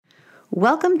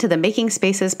Welcome to the Making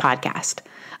Spaces podcast,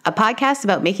 a podcast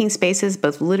about making spaces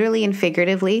both literally and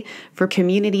figuratively for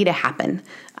community to happen.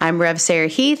 I'm Rev Sarah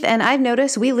Heath, and I've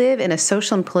noticed we live in a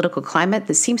social and political climate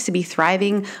that seems to be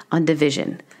thriving on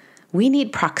division. We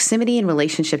need proximity and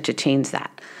relationship to change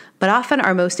that, but often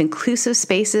our most inclusive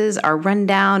spaces are run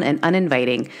down and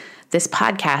uninviting. This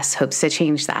podcast hopes to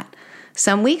change that.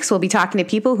 Some weeks we'll be talking to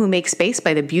people who make space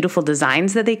by the beautiful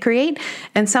designs that they create,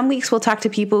 and some weeks we'll talk to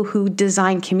people who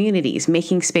design communities,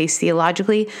 making space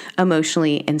theologically,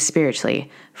 emotionally, and spiritually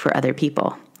for other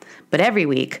people. But every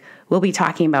week we'll be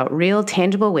talking about real,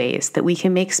 tangible ways that we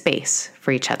can make space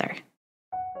for each other.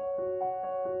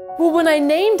 Well, when I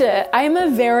named it, I'm a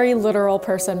very literal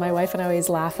person. My wife and I always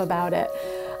laugh about it.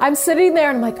 I'm sitting there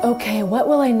and I'm like, okay, what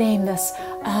will I name this?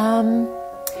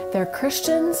 They're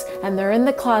Christians and they're in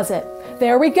the closet.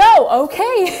 There we go.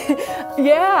 Okay.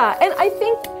 Yeah. And I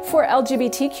think for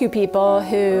LGBTQ people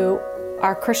who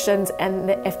are Christians and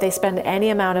if they spend any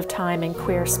amount of time in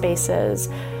queer spaces,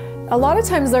 a lot of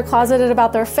times they're closeted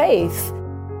about their faith.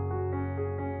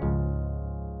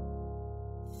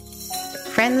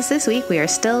 Friends, this week we are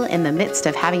still in the midst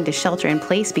of having to shelter in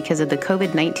place because of the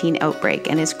COVID-19 outbreak.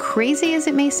 And as crazy as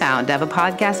it may sound to have a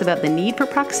podcast about the need for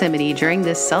proximity during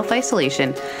this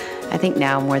self-isolation, I think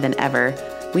now more than ever,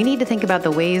 we need to think about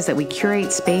the ways that we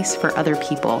curate space for other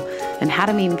people and how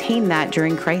to maintain that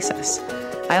during crisis.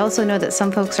 I also know that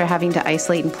some folks are having to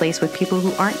isolate in place with people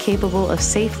who aren't capable of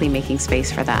safely making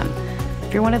space for them.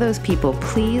 If you're one of those people,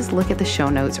 please look at the show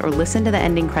notes or listen to the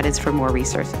ending credits for more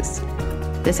resources.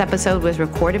 This episode was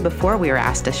recorded before we were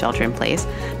asked to shelter in place,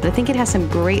 but I think it has some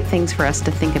great things for us to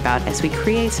think about as we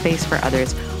create space for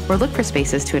others or look for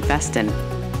spaces to invest in.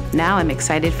 Now I'm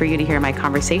excited for you to hear my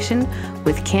conversation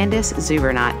with Candace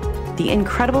Zubernat, the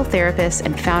incredible therapist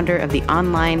and founder of the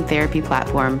online therapy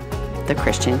platform, The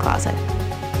Christian Closet.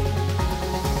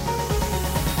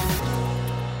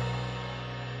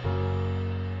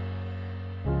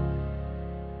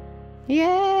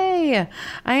 Yay!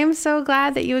 I am so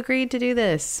glad that you agreed to do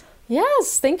this.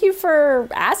 Yes, thank you for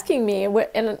asking me.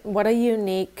 And what a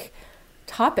unique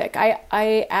topic.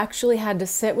 I actually had to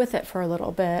sit with it for a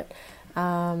little bit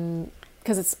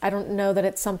because I don't know that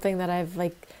it's something that I've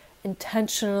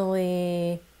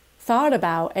intentionally thought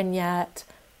about and yet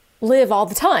live all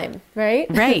the time, right?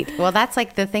 Right. Well, that's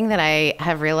the thing that I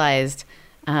have realized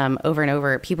over and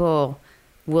over. People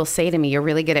will say to me, "You're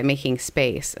really good at making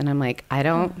space," and I'm like, I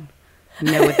don't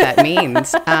know what that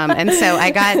means. And so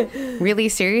I got really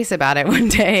serious about it one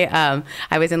day.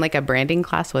 I was in a branding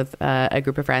class with a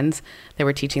group of friends that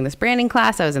were teaching this branding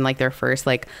class. I was in their first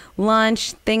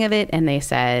lunch thing of it. And they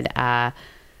said,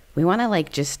 we want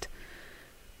to just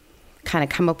kind of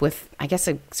come up with, I guess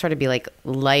it sort of be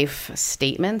life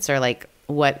statements or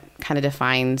what kind of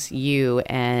defines you.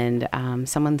 And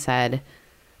someone said,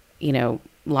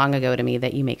 long ago to me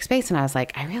that you make space. And I was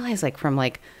I realized from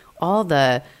all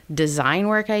the design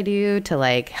work I do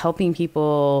to helping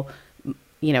people,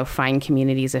 find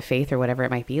communities of faith or whatever it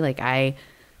might be. I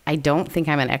don't think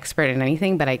I'm an expert in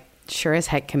anything, but I sure as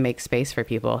heck can make space for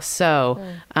people. So,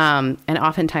 and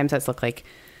oftentimes that's look like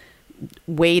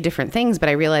way different things, but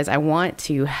I realize I want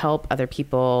to help other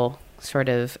people sort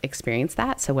of experience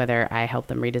that. So whether I help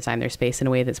them redesign their space in a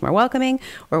way that's more welcoming,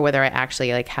 or whether I actually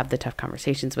have the tough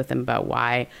conversations with them about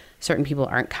why certain people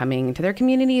aren't coming to their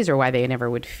communities or why they never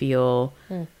would feel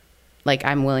like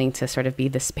I'm willing to sort of be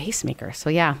the space maker.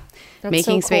 So yeah, that's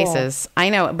making so cool. spaces. I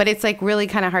know, but it's really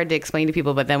kind of hard to explain to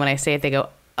people. But then when I say it, they go,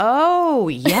 "Oh,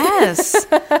 yes.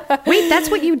 Wait,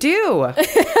 that's what you do."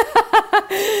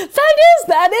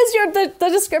 That is the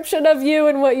description of you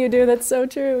and what you do. That's so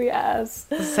true. Yes.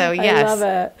 So yes. I love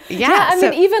it. Yeah. I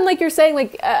mean, even you're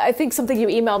saying, I think something you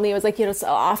emailed me was so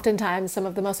oftentimes some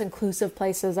of the most inclusive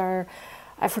places are,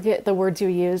 I forget the words you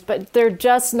used, but they're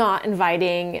just not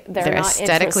inviting. They're not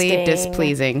aesthetically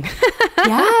displeasing.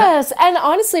 Yes. And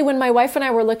honestly, when my wife and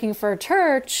I were looking for a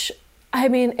church, I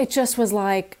mean, it just was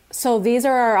so these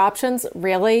are our options?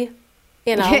 Really?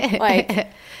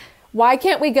 Why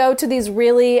can't we go to these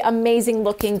really amazing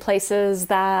looking places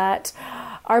that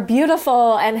are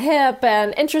beautiful and hip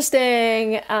and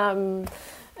interesting?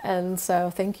 And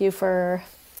so thank you for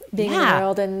being in the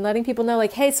world and letting people know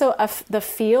hey, so the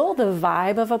feel, the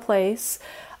vibe of a place,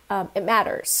 it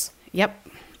matters. Yep,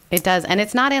 it does. And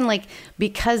it's not in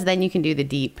because then you can do the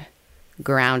deep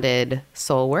grounded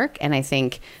soul work. And I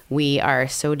think we are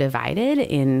so divided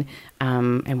in,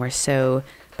 and we're so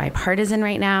bipartisan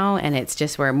right now. And it's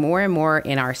just, we're more and more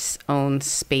in our own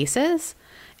spaces.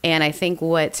 And I think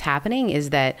what's happening is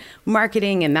that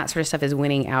marketing and that sort of stuff is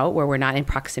winning out where we're not in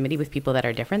proximity with people that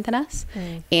are different than us.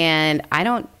 And I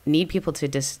don't need people to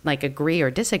agree or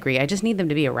disagree. I just need them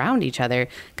to be around each other,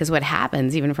 because what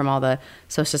happens, even from all the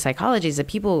social psychology, is that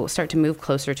people start to move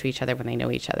closer to each other when they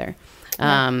know each other.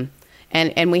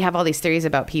 And we have all these theories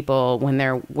about people when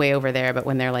they're way over there, but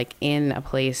when they're like in a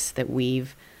place that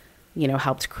we've,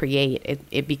 helped create,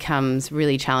 it becomes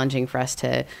really challenging for us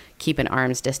to keep an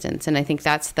arm's distance. And I think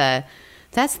that's kind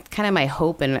of my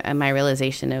hope and my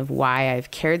realization of why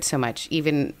I've cared so much,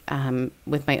 even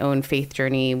with my own faith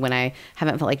journey. When I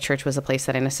haven't felt like church was a place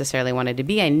that I necessarily wanted to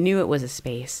be, I knew it was a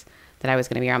space that I was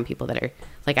going to be around people that are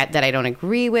that I don't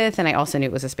agree with. And I also knew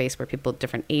it was a space where people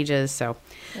different ages. So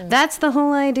that's the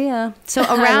whole idea. So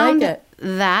around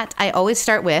that, I always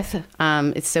start with,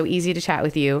 it's so easy to chat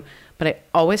with you, but I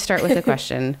always start with a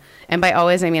question. And by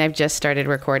always, I mean, I've just started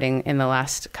recording in the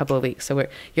last couple of weeks. So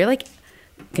you're like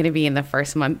going to be in the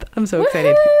first month. I'm so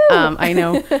excited. I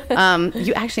know.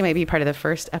 You actually might be part of the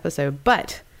first episode,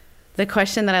 but the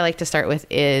question that I like to start with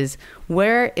is,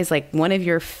 where is like one of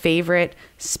your favorite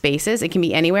spaces? It can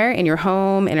be anywhere, in your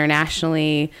home,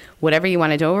 internationally, whatever you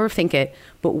want to. Don't overthink it.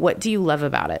 But what do you love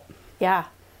about it? Yeah.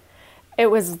 It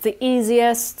was the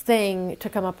easiest thing to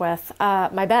come up with.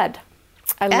 My bed.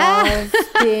 I love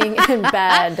being in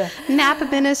bed. Nap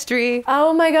ministry.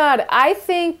 Oh my God. I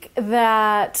think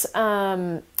that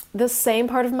the same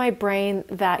part of my brain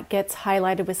that gets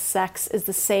highlighted with sex is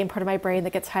the same part of my brain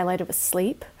that gets highlighted with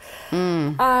sleep.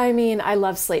 I mean, I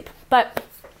love sleep. But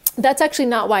that's actually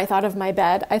not why I thought of my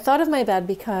bed. I thought of my bed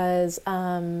because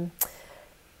the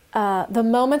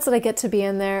moments that I get to be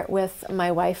in there with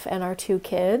my wife and our 2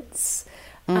 kids,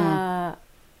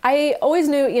 I always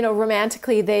knew,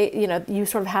 romantically, you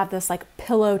sort of have this like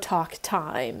pillow talk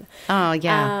time. Oh,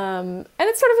 yeah. And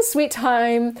it's sort of a sweet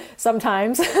time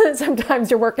sometimes. Sometimes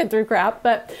you're working through crap,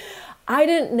 but I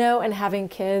didn't know, and having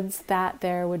kids, that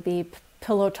there would be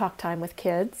pillow talk time with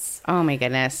kids. Oh my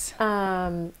goodness.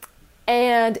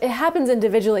 And it happens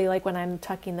individually, like when I'm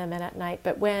tucking them in at night.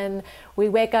 But when we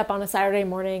wake up on a Saturday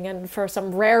morning and for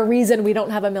some rare reason we don't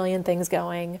have a million things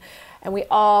going, and we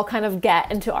all kind of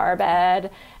get into our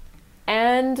bed,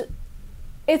 and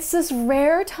it's this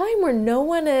rare time where no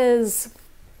one is,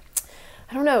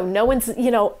 I don't know, no one's,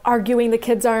 arguing. The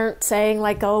kids aren't saying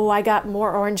like, oh, I got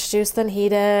more orange juice than he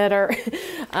did, or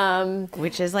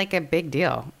which is like a big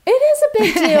deal. It is a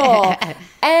big deal.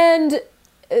 And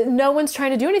no one's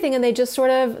trying to do anything, and they just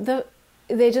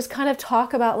they just kind of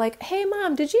talk about like, hey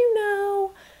Mom, did you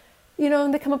know,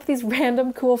 and they come up with these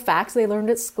random cool facts they learned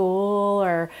at school,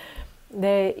 or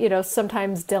they,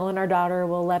 sometimes Dylan, our daughter,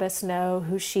 will let us know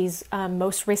who she's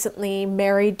most recently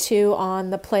married to on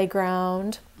the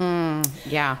playground.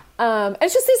 Yeah.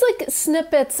 It's just these like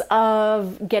snippets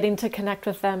of getting to connect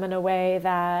with them in a way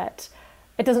that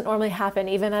it doesn't normally happen,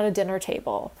 even at a dinner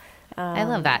table. I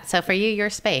love that. So for you, your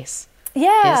space.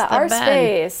 Yeah, our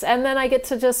space. And then I get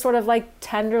to just sort of like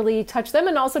tenderly touch them,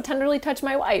 and also tenderly touch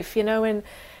my wife, and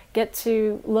get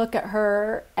to look at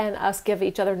her and us give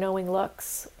each other knowing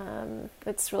looks.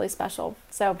 It's really special.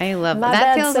 So I love that.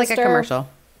 That feels like a commercial.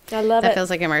 I love it. That feels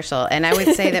like a commercial. And I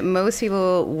would say that most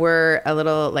people were a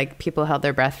little like, people held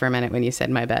their breath for a minute when you said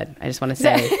my bed. I just want to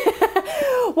say.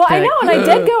 Well, I know. And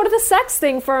I did go to the sex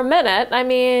thing for a minute. I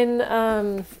mean.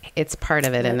 It's part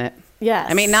of it, isn't it?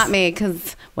 Yes. I mean, not me,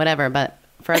 because whatever, but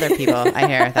for other people, I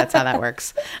hear that's how that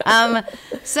works.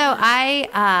 So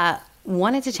I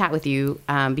wanted to chat with you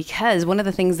because one of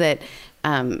the things that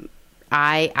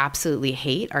I absolutely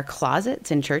hate are closets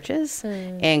in churches,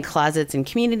 and closets in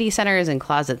community centers, and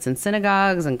closets in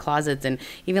synagogues, and closets in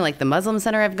even like the Muslim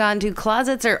center I've gone to.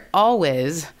 Closets are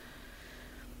always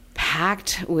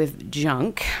packed with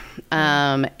junk.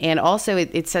 And also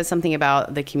it says something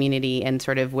about the community and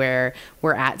sort of where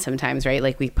we're at sometimes, right?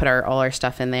 Like we put all our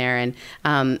stuff in there, and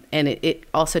it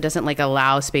also doesn't like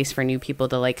allow space for new people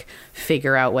to like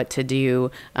figure out what to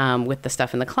do with the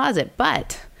stuff in the closet.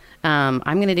 But I'm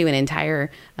going to do an entire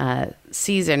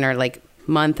season or like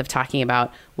month of talking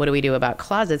about what do we do about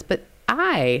closets. But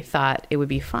I thought it would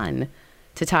be fun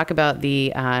to talk about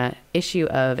the issue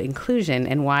of inclusion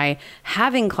and why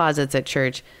having closets at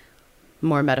church,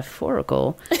 more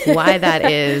metaphorical, why that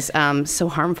is so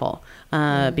harmful.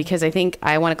 Because I think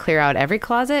I want to clear out every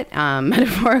closet,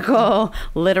 metaphorical,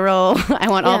 literal. I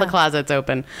want all the closets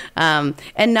open.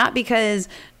 And not because,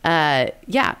 so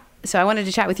I wanted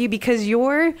to chat with you because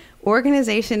your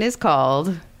organization is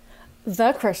called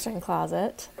The Christian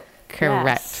Closet. Correct.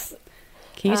 Yes.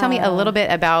 Can you tell me a little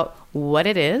bit about what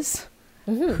it is,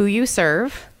 who you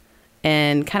serve,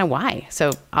 and kind of why.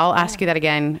 So I'll ask you that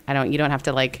again. You don't have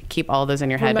to like keep all those in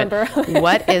your head. Remember. But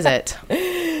what is it?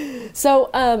 So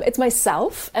it's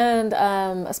myself and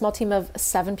a small team of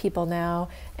 7 people now,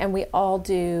 and we all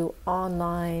do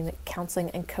online counseling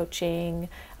and coaching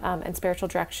and spiritual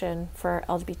direction for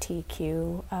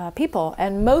LGBTQ people.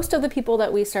 And most of the people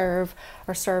that we serve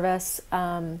or service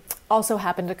also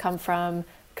happen to come from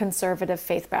conservative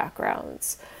faith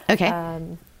backgrounds. Okay.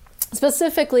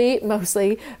 Specifically,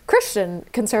 mostly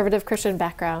conservative Christian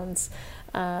backgrounds.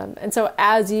 And so,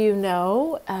 as you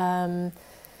know,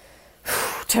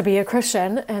 to be a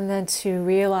Christian and then to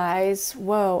realize,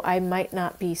 whoa, I might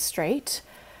not be straight,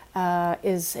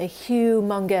 is a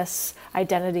humongous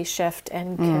identity shift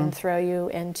and can throw you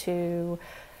into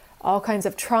all kinds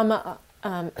of trauma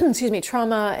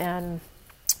and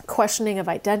questioning of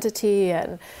identity.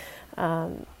 And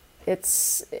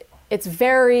it's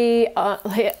very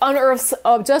unearths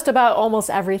of just about almost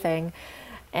everything.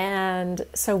 And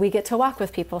so we get to walk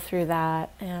with people through that.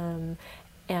 And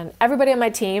everybody on my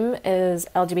team is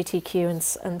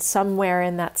LGBTQ and somewhere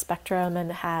in that spectrum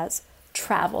and has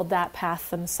traveled that path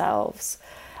themselves.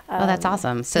 Oh, that's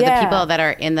awesome. So the people that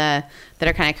are that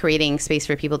are kind of creating space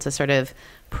for people to sort of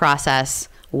process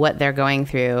what they're going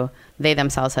through, they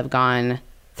themselves have gone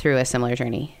through a similar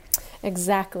journey.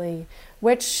 Exactly.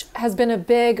 Which has been a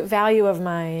big value of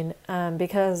mine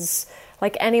because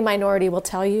like any minority will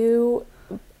tell you,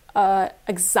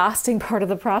 exhausting part of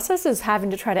the process is having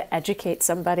to try to educate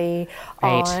somebody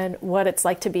on what it's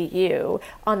like to be you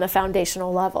on the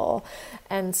foundational level.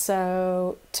 And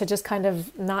so to just kind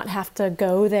of not have to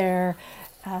go there,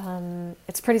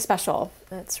 it's pretty special.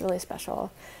 It's really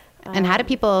special. And how do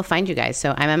people find you guys?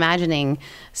 So I'm imagining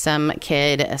some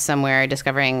kid somewhere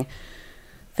discovering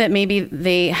that maybe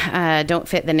they don't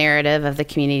fit the narrative of the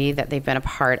community that they've been a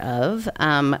part of,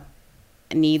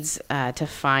 needs to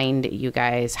find you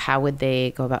guys. How would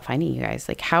they go about finding you guys?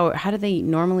 Like how do they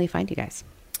normally find you guys?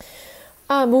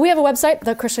 Well, we have a website,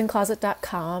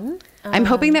 thechristiancloset.com. I'm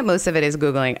hoping that most of it is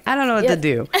Googling. I don't know what to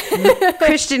do.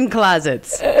 Christian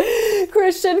closets.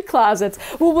 Christian closets.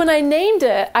 Well, when I named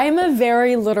it, I'm a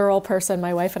very literal person.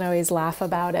 My wife and I always laugh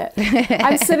about it.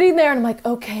 I'm sitting there and I'm like,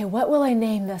 okay, what will I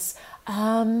name this?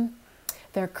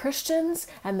 They're Christians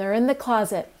and they're in the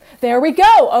closet. There we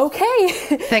go.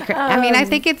 Okay. I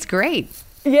think it's great.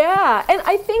 Yeah. And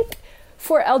I think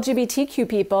for LGBTQ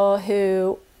people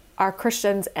who are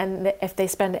Christians and if they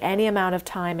spend any amount of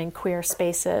time in queer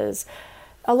spaces,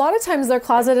 a lot of times they're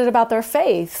closeted about their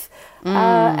faith.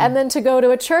 And then to go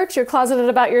to a church, you're closeted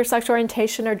about your sexual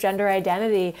orientation or gender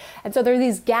identity. And so there are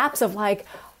these gaps of like,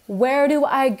 where do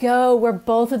I go where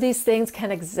both of these things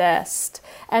can exist?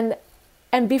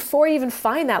 And before you even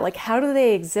find that, like, how do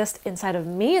they exist inside of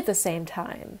me at the same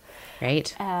time?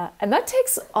 Right. And that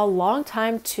takes a long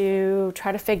time to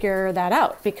try to figure that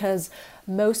out because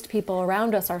most people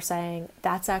around us are saying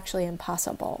that's actually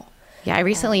impossible. Yeah, I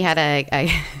recently had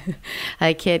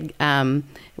a kid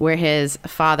where his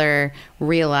father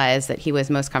realized that he was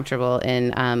most comfortable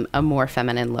in a more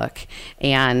feminine look.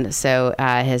 And so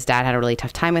his dad had a really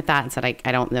tough time with that and said,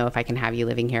 I don't know if I can have you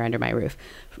living here under my roof.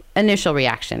 Initial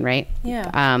reaction, right?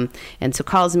 Yeah. And so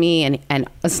calls me and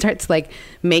starts like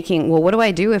making, well, what do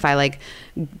I do if I like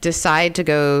decide to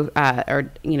go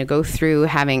go through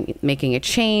making a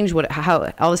change?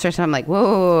 How all this sort of stuff. I'm like,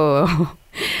 whoa.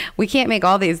 We can't make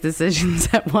all these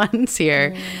decisions at once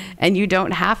here. And you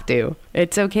don't have to.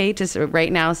 It's okay to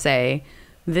right now say,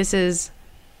 this is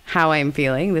how I'm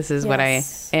feeling. This is what I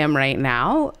am right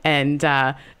now. And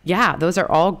those are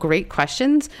all great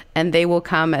questions and they will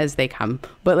come as they come.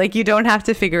 But like, you don't have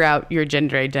to figure out your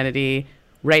gender identity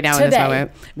right now in this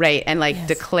moment. Right. And like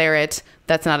declare it.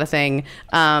 That's not a thing.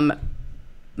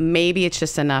 Maybe it's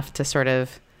just enough to sort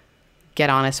of get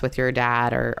honest with your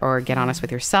dad or get honest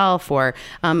with yourself or,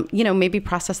 maybe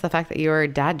process the fact that your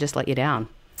dad just let you down.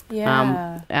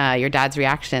 Yeah. Your dad's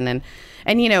reaction. And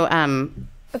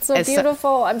it's so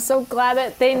beautiful. I'm so glad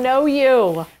that they know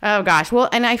you. Oh gosh. Well,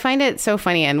 and I find it so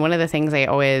funny. And one of the things I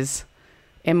always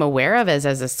am aware of is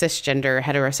as a cisgender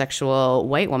heterosexual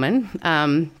white woman,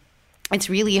 it's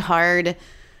really hard.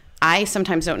 I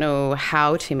sometimes don't know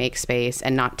how to make space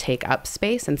and not take up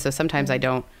space. And so sometimes I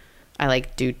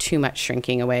like do too much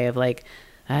shrinking away of like,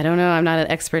 I don't know, I'm not an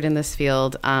expert in this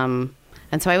field. And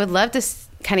so I would love to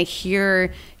kind of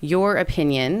hear your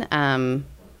opinion,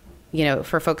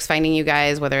 for folks finding you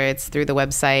guys, whether it's through the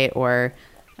website or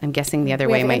I'm guessing the other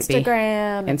way might be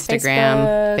Instagram,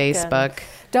 Facebook.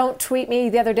 Don't tweet me.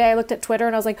 The other day I looked at Twitter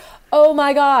and I was like, oh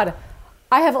my God,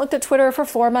 I haven't looked at Twitter for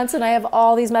 4 months and I have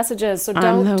all these messages. So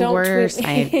don't tweet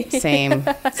me. Same.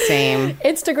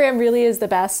 Instagram really is the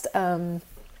best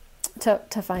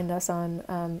to find us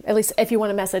on, at least if you want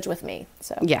to message with me.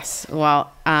 So yes.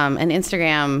 Well, and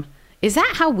Instagram, is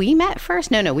that how we met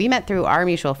first? No, we met through our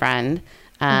mutual friend,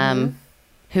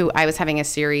 who I was having a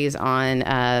series on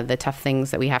the tough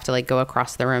things that we have to like go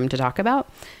across the room to talk about.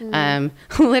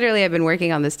 Literally, I've been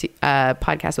working on this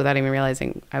podcast without even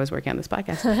realizing I was working on this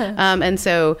podcast. And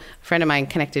so a friend of mine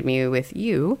connected me with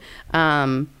you.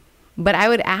 But I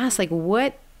would ask, like,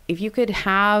 what if you could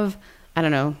have, I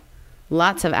don't know,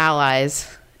 lots of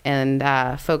allies and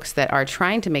folks that are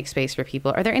trying to make space for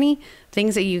people. Are there any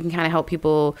things that you can kind of help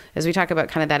people as we talk about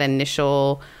kind of that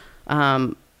initial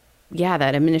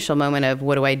that initial moment of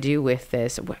what do I do with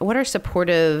this? What are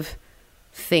supportive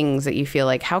things that you feel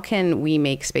like, how can we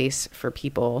make space for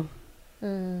people?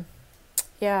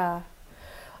 Yeah.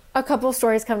 A couple of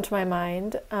stories come to my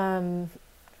mind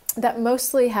that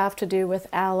mostly have to do with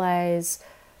allies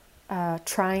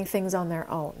trying things on their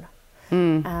own.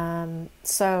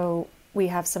 So we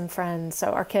have some friends. So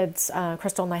our kids,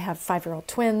 Crystal and I have 5-year-old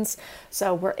twins.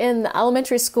 So we're in the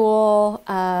elementary school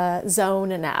zone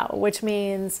now, which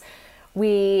means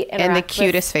we interact and the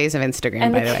cutest phase of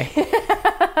Instagram, by the way.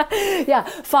 Yeah,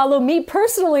 follow me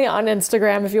personally on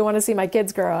Instagram if you want to see my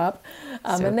kids grow up,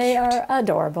 and they are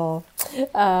adorable.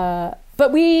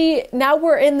 But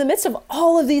we're in the midst of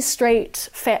all of these straight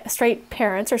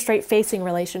parents or straight facing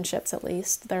relationships. At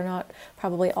least they're not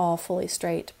probably all fully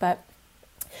straight, but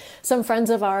some friends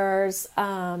of ours.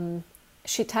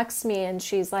 She texts me and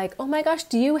she's like, "Oh my gosh,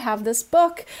 do you have this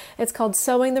book? It's called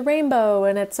Sewing the Rainbow,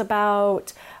 and it's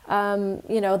about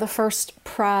the first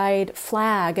Pride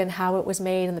flag and how it was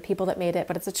made and the people that made it,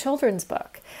 but it's a children's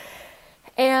book."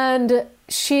 And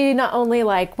she not only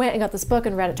like went and got this book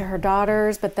and read it to her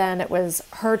daughters, but then it was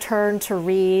her turn to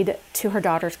read to her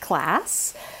daughter's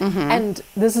class. And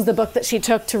this is the book that she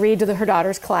took to read to her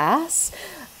daughter's class.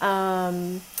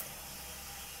 And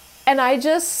I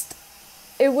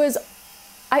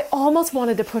almost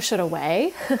wanted to push it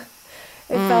away. It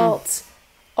felt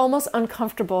almost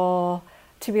uncomfortable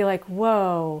to be like,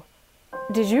 whoa,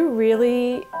 did you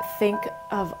really think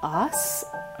of us?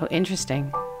 Oh,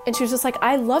 interesting. And she was just like,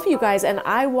 I love you guys, and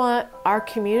I want our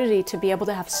community to be able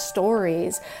to have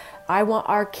stories. I want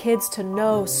our kids to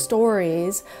know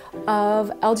stories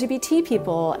of LGBT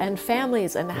people and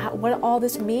families and what all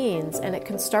this means, and it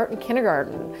can start in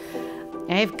kindergarten.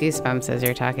 I have goosebumps as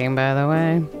you're talking, by the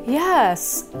way.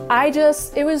 Yes.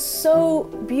 It was so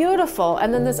beautiful.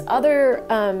 And then this other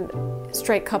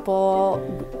straight couple,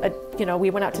 we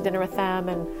went out to dinner with them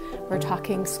and we're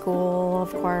talking school,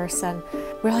 of course. And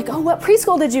we're like, oh, what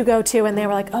preschool did you go to? And they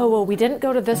were like, oh, well, we didn't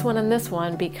go to this one and this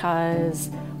one because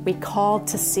we called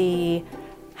to see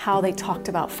how they talked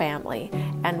about family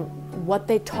and what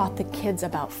they taught the kids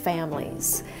about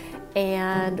families.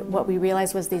 And what we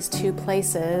realized was these two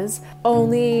places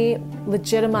only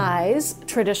legitimize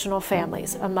traditional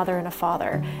families, a mother and a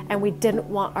father. And we didn't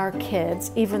want our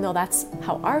kids, even though that's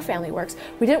how our family works,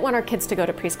 we didn't want our kids to go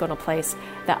to preschool in a place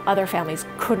that other families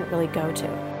couldn't really go to.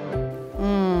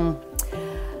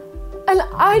 And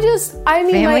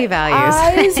family my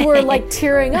values. eyes were like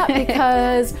tearing up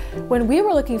because when we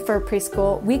were looking for a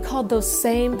preschool, we called those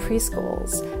same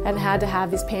preschools and had to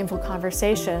have these painful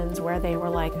conversations where they were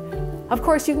like, of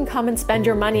course you can come and spend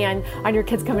your money on your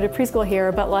kids coming to preschool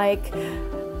here, but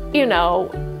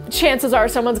chances are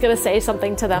someone's going to say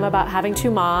something to them about having two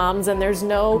moms, and there's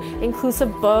no inclusive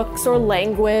books or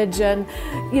language, and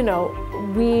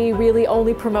we really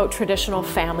only promote traditional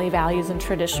family values and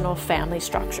traditional family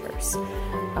structures.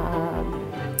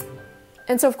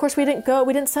 And so, of course, we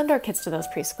didn't send our kids to those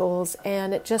preschools,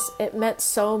 and it meant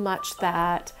so much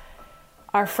that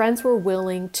our friends were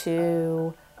willing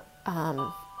to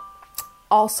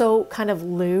also kind of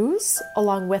lose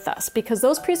along with us, because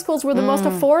those preschools were the most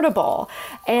affordable,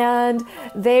 and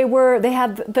they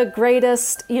had the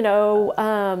greatest,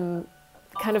 kind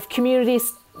of community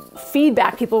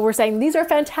feedback. People were saying, these are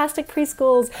fantastic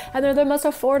preschools and they're the most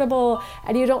affordable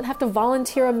and you don't have to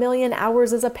volunteer 1 million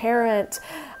hours as a parent.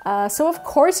 So of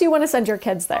course you want to send your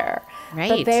kids there. Right.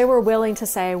 But they were willing to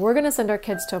say, we're going to send our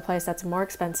kids to a place that's more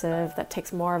expensive, that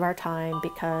takes more of our time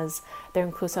because they're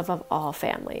inclusive of all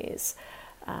families.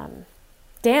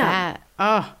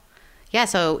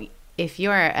 So if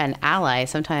you're an ally,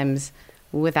 sometimes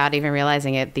without even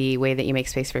realizing it, the way that you make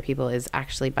space for people is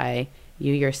actually by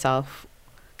you yourself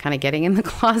kind of getting in the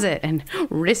closet and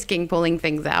risking pulling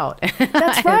things out.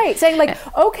 That's right. Saying like,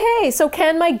 okay, so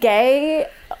can my gay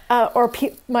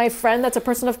my friend that's a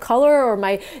person of color or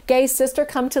my gay sister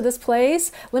come to this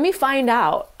place? Let me find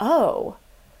out. Oh,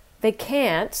 they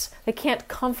can't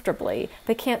comfortably,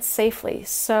 they can't safely.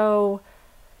 So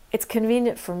It's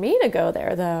convenient for me to go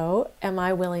there, though. Am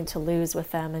I willing to lose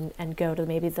with them and go to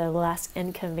maybe the less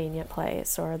inconvenient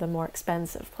place or the more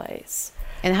expensive place?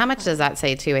 And how much does that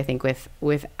say too? I think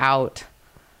without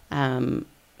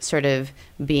sort of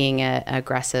being a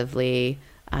aggressively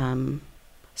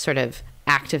sort of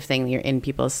active thing, you're in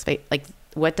people's space. Like,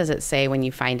 what does it say when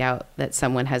you find out that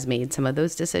someone has made some of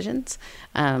those decisions?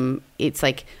 It's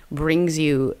like brings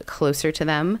you closer to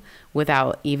them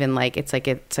without even like, it's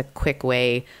a quick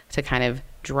way to kind of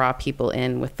draw people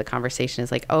in with the conversation.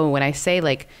 Is like, oh, when I say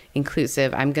like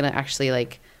inclusive, I'm going to actually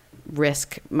like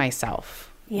risk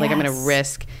myself. Yes. Like I'm going to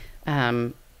risk,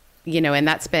 and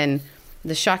that's been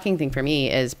the shocking thing for me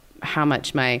is how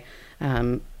much my,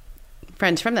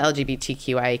 friends from the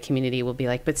LGBTQI community will be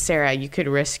like, but Sarah, you could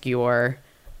risk your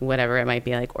whatever it might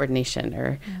be, like ordination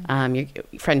or your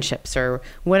friendships or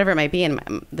whatever it might be.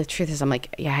 And the truth is, I'm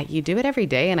like, yeah, you do it every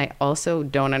day. And I also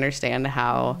don't understand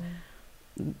how,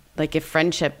 like, if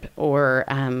friendship or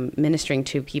ministering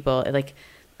to people, like,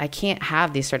 I can't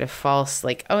have these sort of false,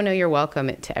 like, oh no, you're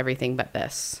welcome to everything but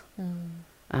this.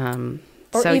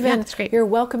 Or so, even yeah, that's great. You're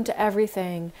welcome to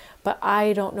everything, but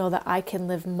I don't know that I can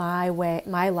live my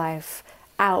life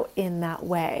out in that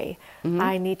way.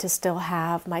 I need to still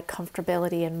have my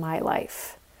comfortability in my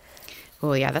life.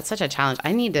 Well, yeah, that's such a challenge.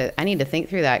 I need to think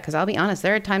through that, because I'll be honest,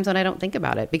 there are times when I don't think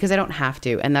about it because I don't have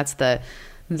to. And that's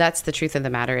the truth of the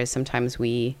matter, is sometimes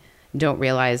we don't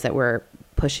realize that we're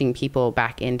pushing people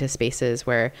back into spaces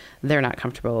where they're not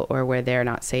comfortable or where they're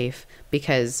not safe,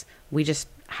 because we just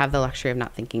have the luxury of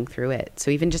not thinking through it. So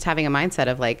even just having a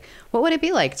mindset of like, what would it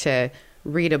be like to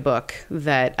read a book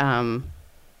that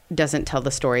doesn't tell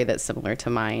the story that's similar to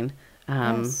mine?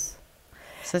 Yes.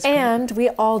 So And we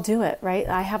all do it, right?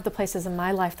 I have the places in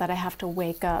my life that I have to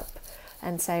wake up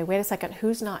and say, wait a second,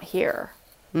 who's not here?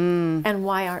 And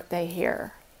why aren't they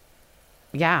here?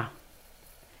 Yeah.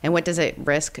 And what does it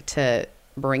risk to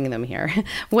bring them here?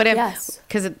 What if, Yes.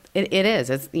 because it is,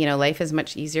 it's, life is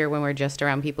much easier when we're just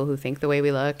around people who think the way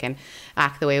we look and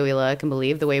act the way we look and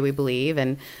believe the way we believe.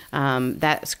 And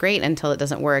that's great until it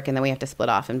doesn't work. And then we have to split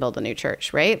off and build a new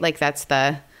church, right? Like that's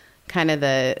the kind of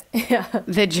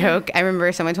the joke. I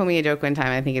remember someone told me a joke one time.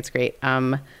 I think it's great.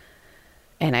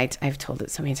 And I've told it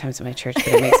so many times in my church, but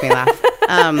it makes me laugh.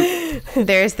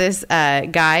 There's this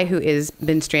guy who is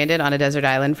been stranded on a desert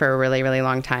island for a really, really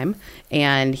long time,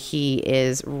 and he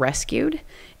is rescued.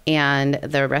 And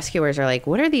the rescuers are like,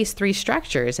 what are these 3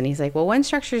 structures? And he's like, well, one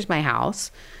structure is my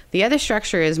house. The other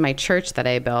structure is my church that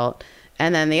I built.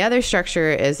 And then the other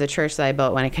structure is the church that I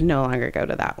built when I could no longer go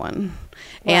to that one.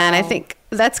 Wow. And I think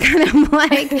that's kind of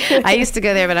like, I used to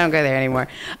go there, but I don't go there anymore.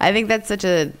 I think that's such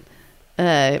a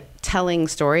telling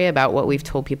story about what we've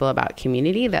told people about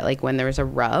community, that like when there's a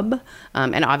rub,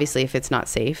 and obviously if it's not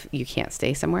safe, you can't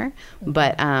stay somewhere,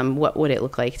 but what would it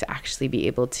look like to actually be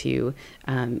able to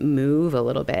move a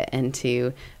little bit and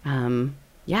to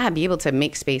be able to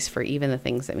make space for even the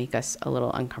things that make us a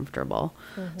little uncomfortable.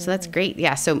 So that's great.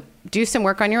 Yeah, so do some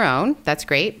work on your own. That's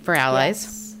great for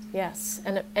allies. Yes.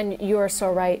 And you are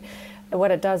so right.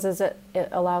 What it does is it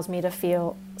allows me to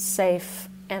feel safe,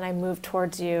 and I move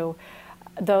towards you.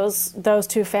 Those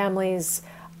 2 families,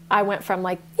 I went from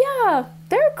like, yeah,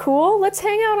 they're cool, let's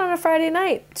hang out on a Friday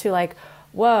night, to like,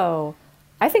 whoa,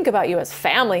 I think about you as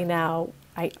family now.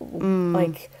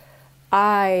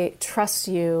 I trust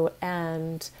you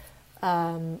and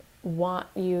want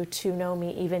you to know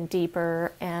me even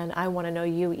deeper, and I want to know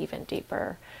you even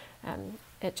deeper. And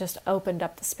it just opened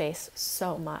up the space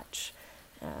so much.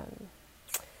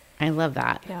 I love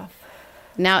that. Yeah.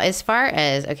 Now, as far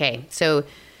as, okay, so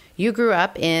you grew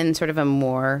up in sort of a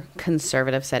more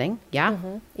conservative setting, yeah?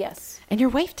 Yes. And your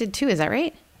wife did too, is that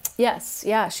right? Yes,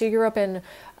 yeah. She grew up in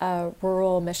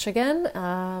rural Michigan,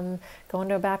 going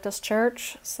to a Baptist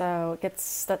church. So I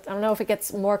don't know if it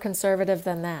gets more conservative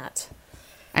than that.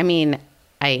 I mean,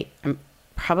 I'm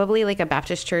probably like a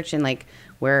Baptist church in like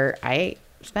where I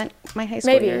spent my high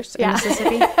school years in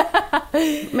Mississippi.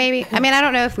 Maybe. I mean, I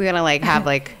don't know if we're going to like have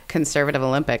like conservative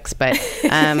Olympics,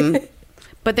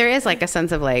 but there is like a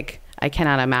sense of like, I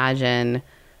cannot imagine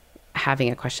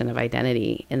having a question of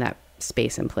identity in that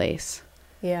space and place.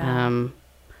 Yeah.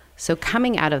 So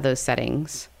coming out of those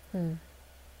settings,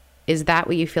 is that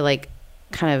what you feel like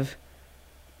kind of,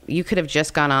 you could have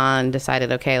just gone on,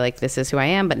 decided, okay, like this is who I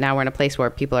am, but now we're in a place where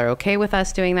people are okay with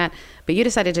us doing that. But you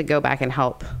decided to go back and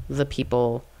help the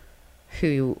people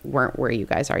who weren't where you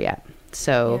guys are yet.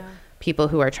 So people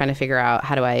who are trying to figure out,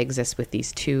 how do I exist with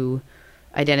these 2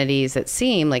 identities that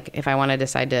seem like, if I want to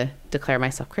decide to declare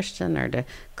myself Christian or to,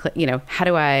 how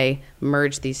do I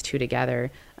merge these 2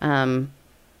 together?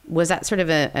 Was that sort of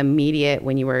immediate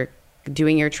when you were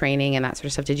doing your training and that sort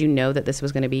of stuff, did you know that this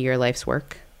was going to be your life's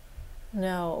work?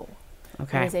 No.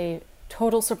 Okay. It was a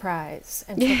total surprise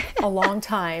and took a long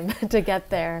time to get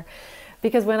there,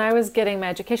 because when I was getting my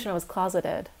education, I was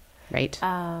closeted. Right.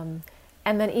 And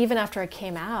then even after I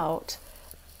came out,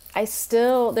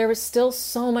 there was still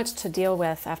so much to deal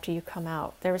with after you come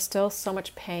out. There was still so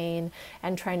much pain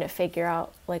and trying to figure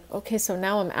out, like, okay, so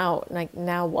now I'm out, like,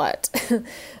 now what?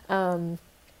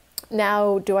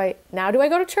 Now do I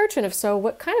go to church? And if so,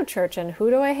 what kind of church? And who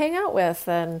do I hang out with?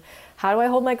 And how do I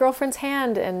hold my girlfriend's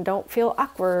hand and don't feel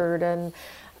awkward? And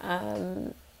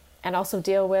also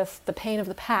deal with the pain of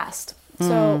the past.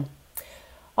 So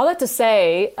all that to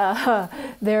say,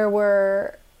 there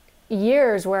were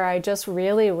years where I just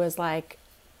really was like,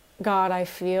 God, I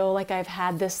feel like I've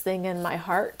had this thing in my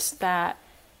heart that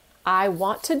I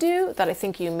want to do, that I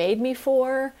think you made me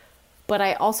for, but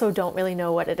I also don't really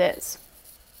know what it is.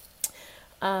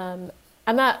 And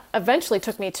that eventually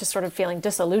took me to sort of feeling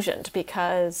disillusioned,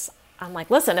 because I'm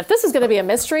like, listen, if this is going to be a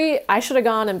mystery, I should have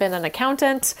gone and been an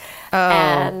accountant. Oh,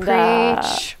 and,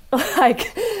 preach.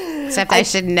 Except I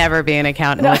should never be an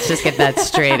accountant. No. Let's just get that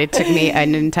straight. It took me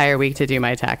an entire week to do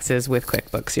my taxes with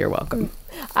QuickBooks. You're welcome.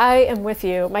 I am with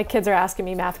you. My kids are asking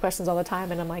me math questions all the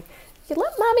time, and I'm like, you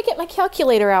let mommy get my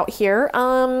calculator out here.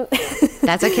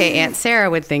 That's okay. Aunt Sarah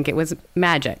would think it was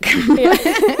magic.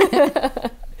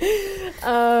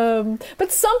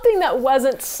 But something that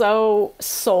wasn't so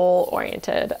soul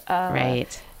oriented.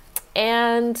 Right.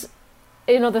 And,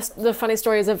 the funny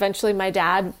story is eventually my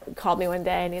dad called me one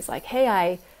day and he's like,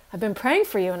 hey, I've been praying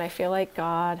for you and I feel like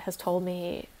God has told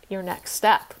me your next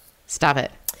step. Stop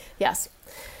it. Yes.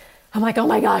 I'm like, oh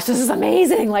my gosh, this is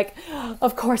amazing. Like,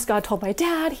 of course, God told my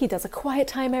dad. He does a quiet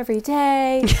time every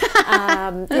day.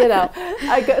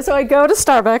 I go to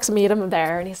Starbucks, meet him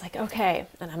there, and he's like, okay.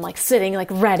 And I'm like sitting like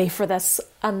ready for this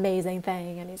amazing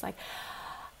thing. And he's like,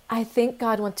 I think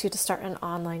God wants you to start an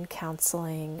online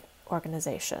counseling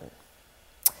organization.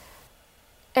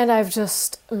 And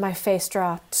my face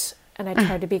dropped, and I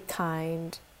tried to be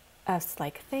kind. I was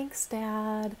like, thanks,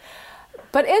 Dad.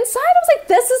 But inside, I was like,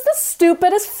 this is the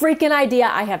stupidest freaking idea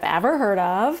I have ever heard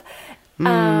of.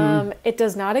 It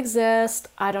does not exist.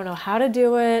 I don't know how to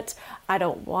do it. I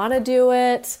don't want to do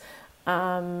it.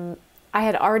 I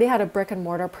had already had a brick and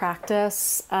mortar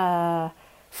practice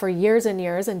for years and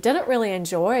years and didn't really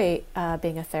enjoy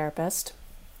being a therapist.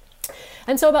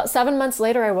 And so about 7 months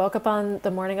later, I woke up on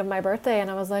the morning of my birthday and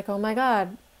I was like, oh my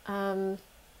God,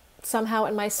 somehow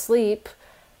in my sleep,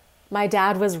 my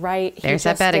dad was right. There's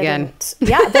that bet again.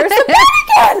 Yeah, there's the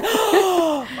bet again.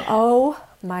 Oh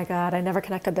my God, I never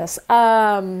connected this.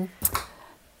 Yes,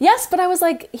 but I was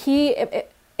like,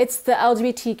 it's the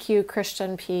LGBTQ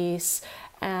Christian piece,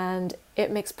 and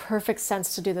it makes perfect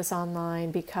sense to do this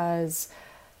online because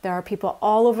there are people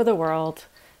all over the world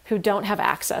who don't have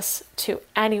access to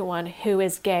anyone who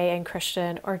is gay and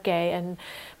Christian or gay and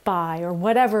bi or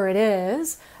whatever it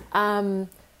is. Who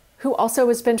also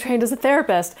has been trained as a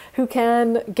therapist, who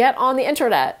can get on the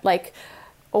internet,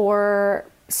 or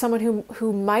someone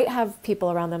who might have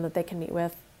people around them that they can meet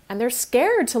with, and they're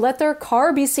scared to let their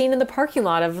car be seen in the parking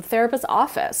lot of a therapist's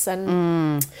office,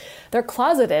 and they're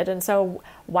closeted, and so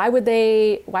why would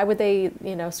they,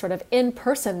 sort of in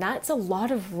person? That's a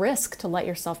lot of risk to let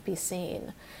yourself be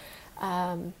seen,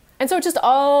 and so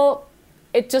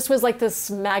it just was like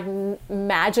this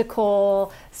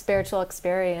magical spiritual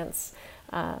experience.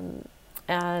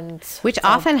 And which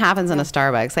often happens in a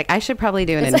Starbucks. Like, I should probably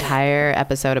do an entire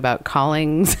episode about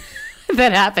callings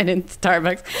that happen in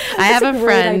Starbucks. I have a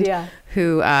friend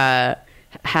who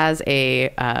has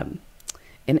a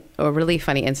really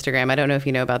funny Instagram. I don't know if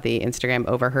you know about the Instagram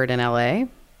Overheard in LA.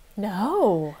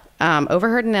 No.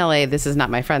 Overheard in LA. This is not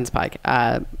my friend's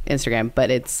Instagram,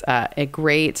 but it's a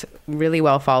great, really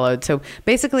well followed. So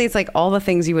basically, it's like all the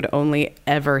things you would only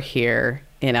ever hear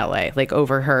in LA, like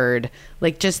overheard,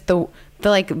 like just the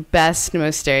like best,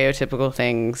 most stereotypical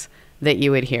things that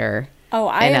you would hear. Oh,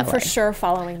 I am for sure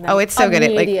following them. Oh, it's so good.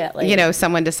 Like,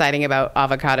 someone deciding about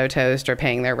avocado toast or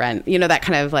paying their rent, that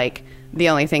kind of like the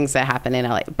only things that happen in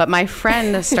LA. But my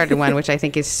friend started one, which I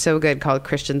think is so good, called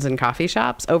Christians in Coffee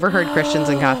Shops, Overheard Christians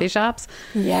in Coffee Shops.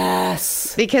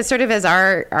 Yes. Because sort of as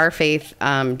our faith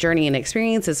journey and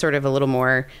experience is sort of a little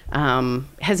more,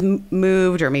 has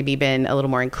moved or maybe been a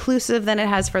little more inclusive than it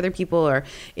has for other people, or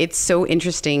it's so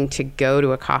interesting to go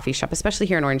to a coffee shop, especially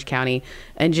here in Orange County,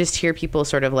 and just hear people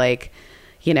sort of like,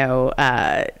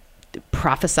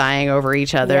 prophesying over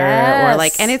each other, or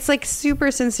like, and it's like super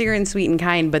sincere and sweet and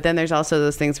kind, but then there's also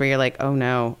those things where you're like, oh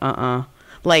no,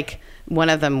 like one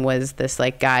of them was this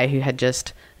like guy who had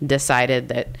just decided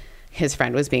that his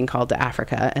friend was being called to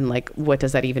Africa, and like, what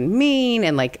does that even mean?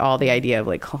 And like all the idea of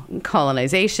like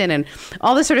colonization and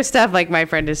all this sort of stuff. Like my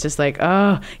friend is just like,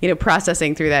 oh, you know,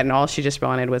 processing through that. And all she just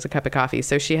wanted was a cup of coffee.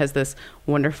 So she has this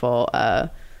wonderful,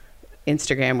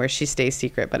 Instagram where she stays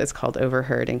secret, but it's called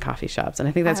Overheard in Coffee Shops. And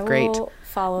I think that's great.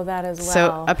 Follow that as well.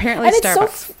 So apparently and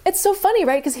Starbucks. It's so funny,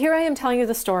 right? Because here I am telling you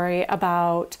the story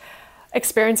about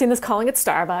experiencing this calling at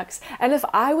Starbucks. And if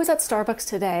I was at Starbucks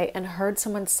today and heard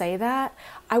someone say that,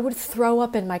 I would throw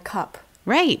up in my cup.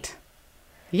 Right.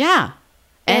 Yeah.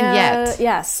 And yet.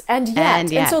 Yes. And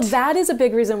yet. And so that is a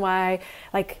big reason why,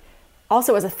 like,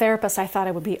 also as a therapist, I thought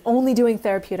I would be only doing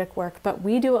therapeutic work, but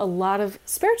we do a lot of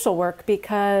spiritual work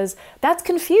because that's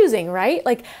confusing, right?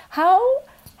 Like, how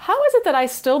is it that I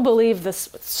still believe this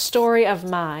story of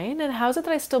mine? And how is it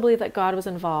that I still believe that God was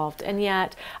involved? And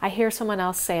yet I hear someone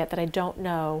else say it that I don't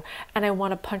know, and I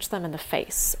want to punch them in the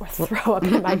face or throw up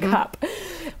in my cup.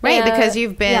 Right, because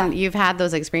you've had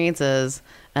those experiences.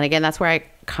 And again, that's where I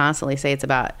constantly say it's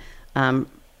about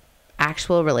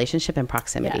actual relationship and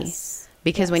proximity. Yes.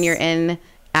 Because when you're in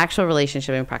actual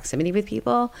relationship and proximity with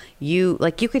people, you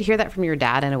could hear that from your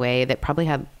dad in a way that probably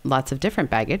had lots of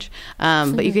different baggage,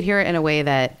 but you could hear it in a way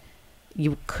that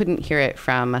you couldn't hear it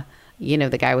from, you know,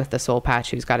 the guy with the soul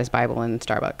patch who's got his Bible in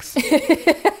Starbucks.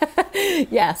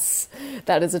 Yes,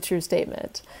 that is a true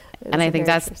statement. And I think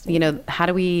that's, you know, how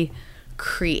do we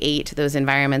create those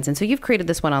environments? And so you've created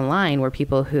this one online where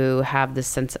people who have this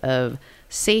sense of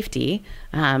safety.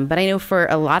 But I know for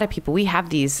a lot of people, we have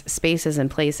these spaces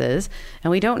and places and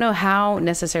we don't know how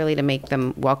necessarily to make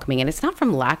them welcoming. And it's not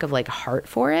from lack of like heart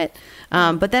for it.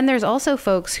 But then there's also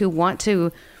folks who want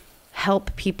to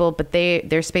help people, but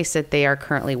their space that they are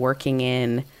currently working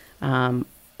in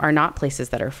are not places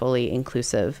that are fully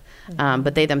inclusive.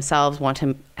 But they themselves want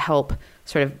to help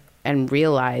sort of and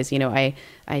realize, you know, I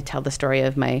tell the story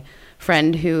of my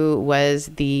friend who was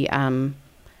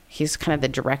he's kind of the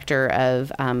director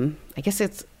of, I guess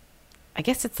it's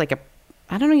like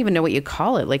I don't even know what you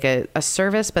call it, like a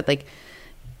service, but like,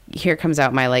 here comes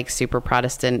out my like super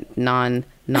Protestant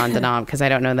non-denom, because I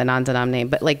don't know the non-denom name,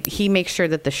 but like he makes sure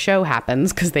that the show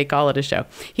happens because they call it a show.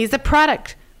 He's the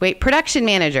production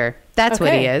manager. That's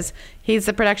what he is. He's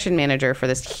the production manager for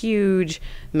this huge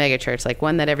mega church, like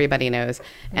one that everybody knows.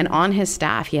 And on his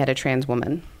staff, he had a trans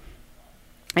woman.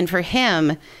 And for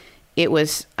him, it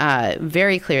was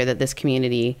very clear that this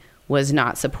community was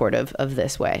not supportive of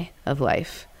this way of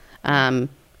life. And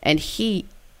he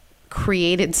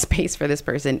created space for this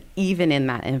person, even in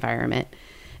that environment.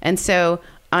 And so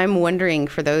I'm wondering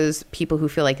for those people who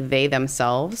feel like they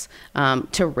themselves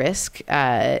to risk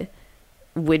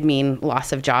would mean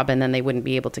loss of job, and then they wouldn't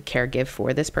be able to give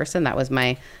for this person. That was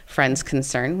my friend's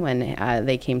concern when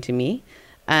they came to me,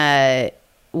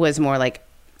 was more like,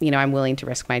 you know, I'm willing to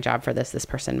risk my job for this. This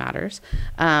person matters.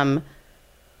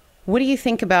 What do you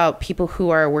think about people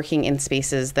who are working in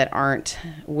spaces that aren't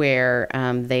where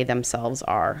they themselves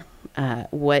are?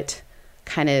 What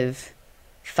kind of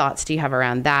thoughts do you have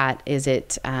around that? Is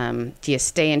it, do you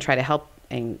stay and try to help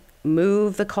and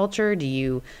move the culture? Do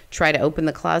you try to open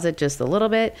the closet just a little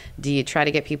bit? Do you try to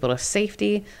get people to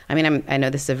safety? I mean, I know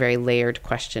this is a very layered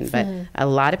question, but a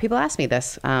lot of people ask me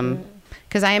this.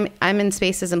 Because I'm in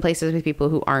spaces and places with people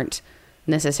who aren't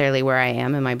necessarily where I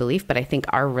am in my belief, but I think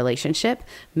our relationship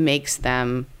makes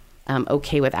them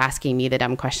okay with asking me the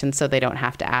dumb questions, so they don't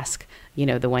have to ask, you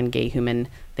know, the one gay human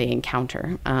they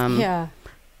encounter. Yeah,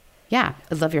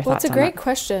 I'd love your thoughts on that. Well, it's a great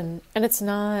question, and it's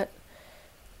not.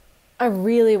 I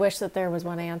really wish that there was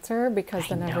one answer, because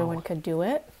then everyone could do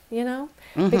it, you know?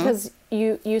 Because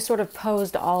you sort of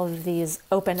posed all of these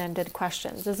open-ended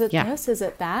questions. Is it this? Is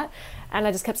it that? And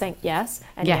I just kept saying yes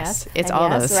and yes. It's and all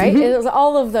yes, those. Right? It was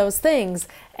all of those things.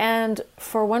 And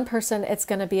for one person, it's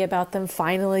going to be about them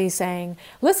finally saying,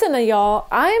 listen, y'all,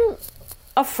 I'm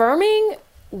affirming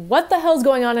what the hell's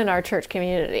going on in our church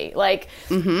community. Like,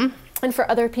 and for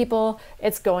other people,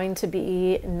 it's going to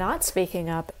be not speaking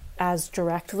up as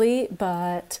directly,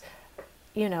 but,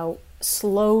 you know,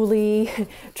 slowly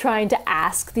trying to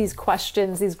ask these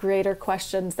questions, these greater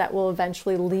questions that will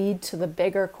eventually lead to the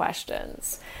bigger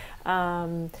questions.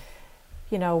 You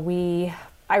know,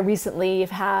 I recently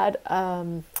have had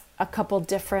a couple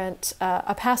different,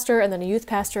 a pastor and then a youth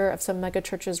pastor of some mega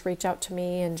churches reach out to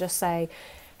me and just say,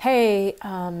 hey,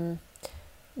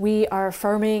 we are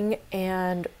affirming,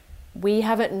 and we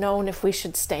haven't known if we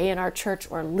should stay in our church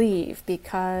or leave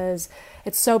because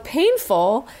it's so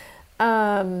painful.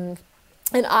 And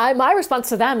my response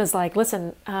to them is like,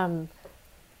 listen,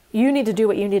 you need to do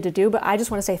what you need to do, but I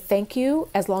just want to say thank you.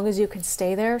 As long as you can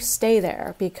stay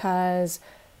there, because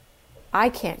I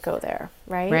can't go there,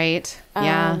 right? Right.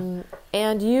 Yeah.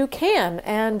 And you can.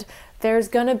 And there's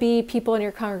going to be people in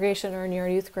your congregation or in your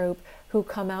youth group who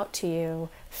come out to you.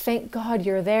 Thank God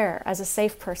you're there as a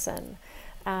safe person.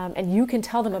 And you can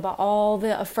tell them about all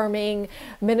the affirming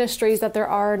ministries that there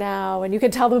are now, and you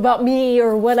can tell them about me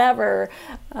or whatever.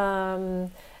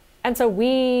 And so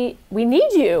we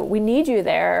need you. We need you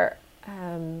there.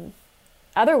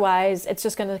 Otherwise, it's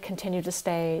just going to continue to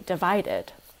stay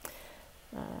divided.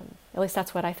 At least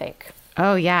that's what I think.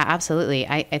 Oh, yeah, absolutely.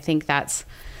 I think that's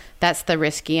the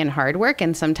risky and hard work.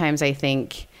 And sometimes I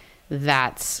think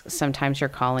sometimes your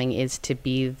calling is to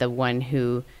be the one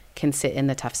who can sit in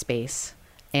the tough space.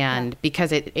 And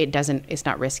because it's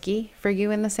not risky for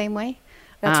you in the same way.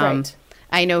 That's right.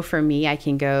 I know for me, I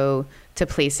can go to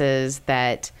places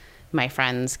that my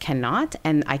friends cannot,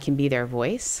 and I can be their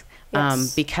voice.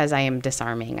 Yes. Because I am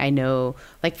disarming. I know,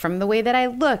 like, from the way that I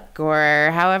look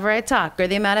or however I talk or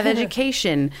the amount of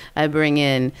education I bring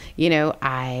in,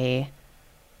 I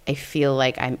feel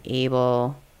like I'm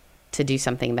able to do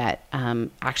something that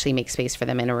actually makes space for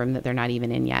them in a room that they're not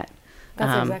even in yet.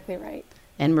 That's exactly right.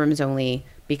 And rooms only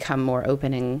become more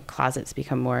open and closets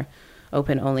become more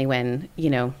open only when,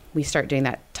 we start doing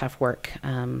that tough work.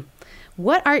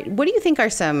 What do you think are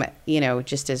some,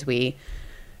 just as we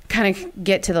kind of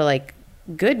get to the like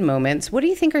good moments, what do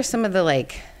you think are some of the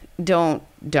like don't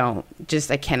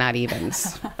just I cannot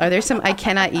evens? Are there some I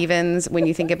cannot evens when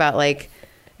you think about like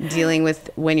dealing with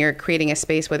when you're creating a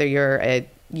space, whether you're a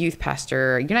youth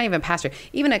pastor, or you're not even a pastor,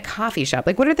 even a coffee shop?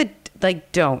 Like, what are the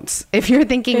like don'ts if you're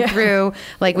thinking through,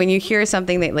 like, when you hear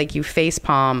something that like you face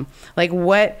palm, like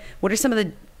what are some of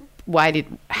the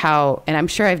and I'm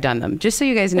sure I've done them, just so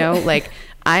you guys know, like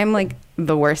I'm like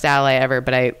the worst ally ever,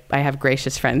 but I have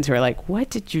gracious friends who are like, what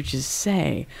did you just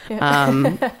say?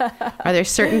 Are there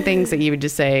certain things that you would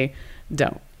just say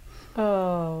don't?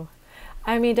 Oh,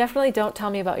 I mean, definitely don't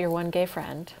tell me about your one gay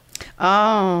friend.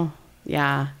 Oh,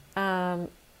 yeah.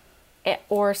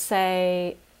 Or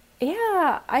say,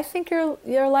 yeah, I think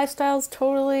your lifestyle's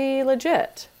totally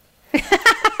legit.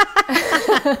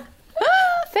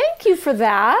 Thank you for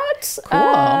that.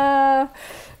 Cool.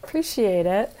 Appreciate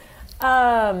it.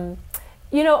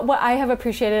 What I have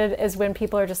appreciated is when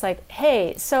people are just like,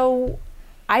 hey, so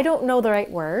I don't know the right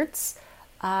words,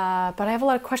 but I have a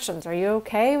lot of questions. Are you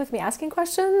okay with me asking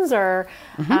questions? Or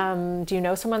do you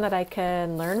know someone that I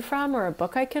can learn from, or a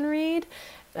book I can read?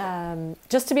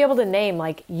 Just to be able to name,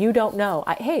 like, you don't know.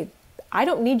 I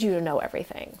don't need you to know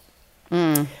everything.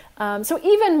 So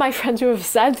even my friends who have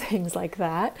said things like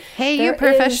that. Hey, you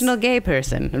professional gay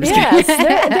person. I'm just yes,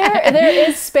 there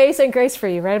is space and grace for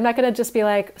you, right? I'm not going to just be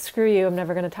like, screw you, I'm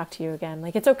never going to talk to you again.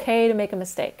 Like, it's okay to make a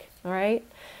mistake, all right?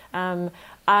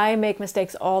 I make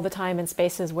mistakes all the time in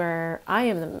spaces where I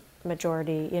am the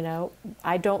majority,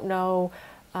 I don't know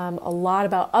a lot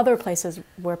about other places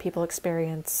where people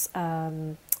experience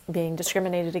being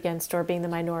discriminated against or being the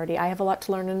minority. I have a lot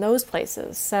to learn in those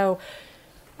places. So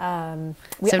we all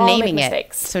make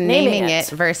mistakes. So naming it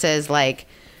versus like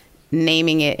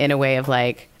naming it in a way of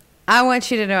like, I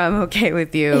want you to know I'm okay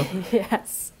with you.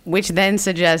 Yes. Which then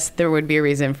suggests there would be a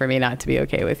reason for me not to be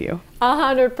okay with you.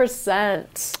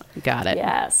 100%. Got it.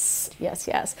 Yes.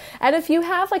 And if you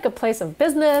have like a place of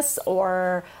business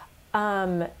or,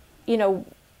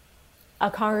 a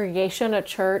congregation, a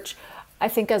church, I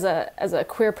think as a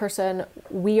queer person,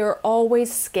 we are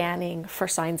always scanning for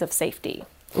signs of safety.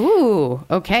 Ooh,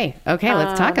 okay.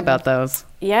 Let's talk about those.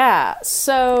 Yeah.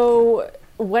 So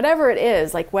whatever it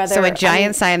is, like whether... So a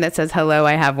giant sign that says, hello,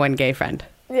 I have one gay friend.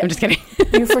 Yeah. I'm just kidding.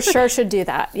 You for sure should do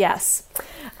that. Yes.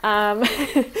 But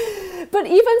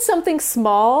even something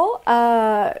small,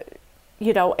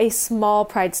 a small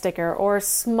pride sticker or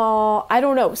small, I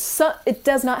don't know. So, it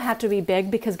does not have to be big,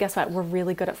 because guess what? We're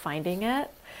really good at finding it.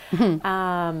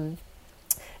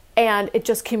 And it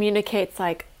just communicates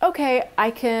like, okay, I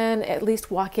can at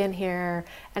least walk in here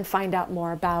and find out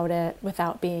more about it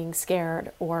without being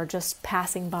scared or just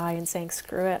passing by and saying,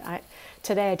 screw it.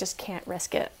 Today I just can't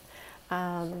risk it.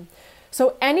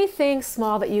 So anything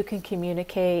small that you can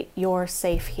communicate, you're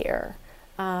safe here.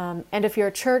 And if you're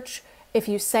a church, if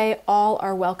you say all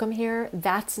are welcome here,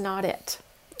 that's not it.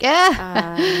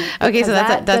 Yeah. Okay, so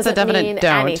that's a definite mean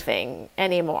don't. Anything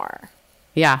anymore.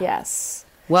 Yeah. Yes.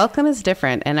 Welcome is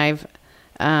different, and I've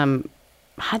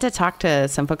had to talk to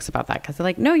some folks about that, because they're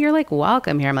like, no, you're like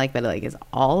welcome here. I'm like, but like, is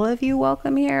all of you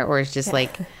welcome here, or is just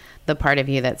like the part of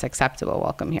you that's acceptable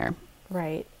welcome here?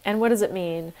 Right. And what does it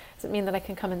mean? Does it mean that I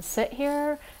can come and sit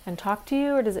here and talk to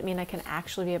you, or does it mean I can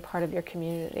actually be a part of your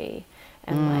community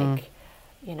and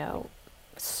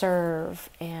serve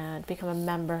and become a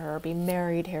member or be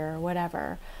married here or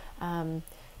whatever?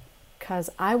 because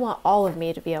I want all of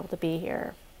me to be able to be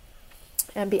here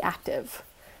and be active.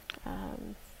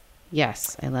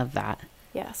 Yes, I love that.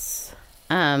 Yes.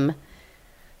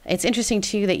 It's interesting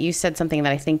too that you said something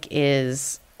that I think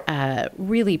is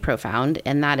really profound,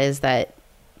 and that is that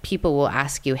people will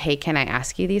ask you, hey, can I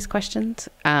ask you these questions?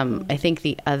 I think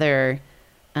the other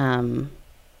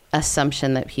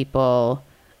assumption that people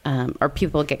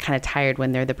get kind of tired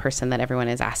when they're the person that everyone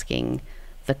is asking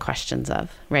the questions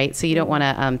of, right? So you don't want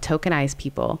to tokenize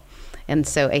people. And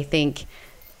so I think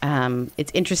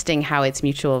it's interesting how it's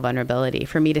mutual vulnerability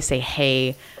for me to say,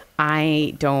 hey,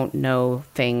 I don't know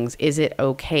things. Is it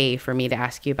okay for me to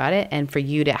ask you about it? And for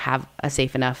you to have a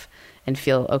safe enough and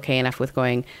feel okay enough with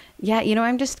going, yeah,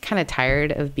 I'm just kind of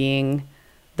tired of being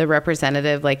the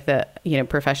representative, like the,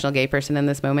 professional gay person in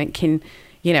this moment. Can,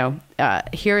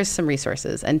 here is some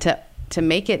resources, and to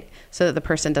make it so that the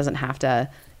person doesn't have to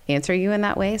answer you in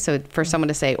that way. So for someone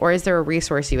to say, or is there a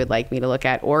resource you would like me to look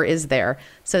at? Or is there,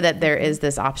 so that there is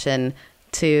this option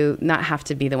to not have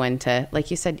to be the one to,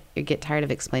 like you said, you get tired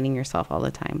of explaining yourself all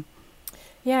the time.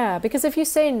 Yeah, because if you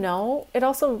say no, it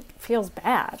also feels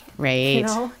bad. Right.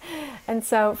 And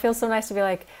so it feels so nice to be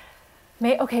like,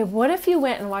 okay, what if you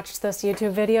went and watched this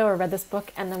YouTube video or read this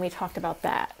book and then we talked about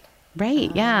that?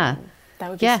 Right. Yeah. That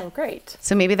would be so great.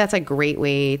 So maybe that's a great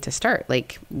way to start.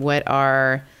 Like, what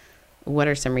are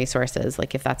some resources?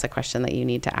 Like, if that's a question that you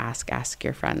need to ask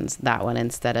your friends that one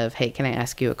instead of, hey, can I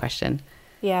ask you a question?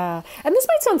 Yeah. And this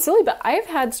might sound silly, but I've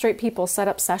had straight people set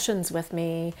up sessions with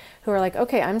me who are like,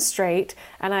 okay, I'm straight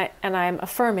and I'm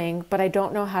affirming, but I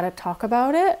don't know how to talk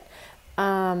about it.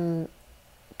 Can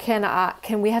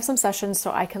we have some sessions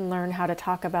so I can learn how to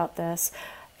talk about this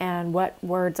and what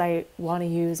words I want to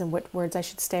use and what words I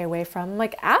should stay away from?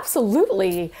 Like,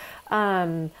 absolutely.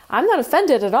 I'm not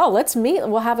offended at all. Let's meet.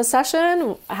 We'll have a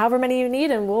session, however many you need,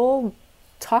 and we'll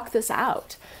talk this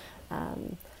out.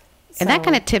 And that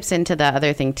kind of tips into the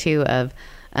other thing too of,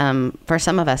 for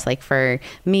some of us, like for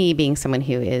me being someone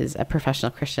who is a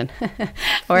professional Christian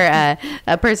or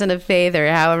a person of faith or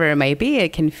however it might be,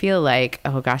 it can feel like,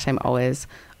 oh gosh, I'm always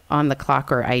on the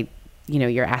clock, or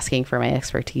you're asking for my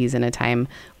expertise in a time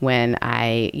when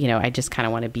I just kind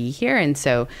of want to be here. And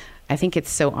so I think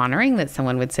it's so honoring that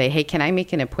someone would say, hey, can I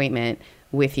make an appointment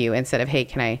with you, instead of, hey,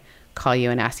 can I call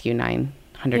you and ask you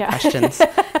 900 questions?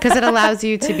 Because it allows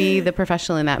you to be the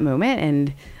professional in that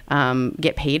moment and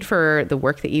get paid for the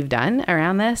work that you've done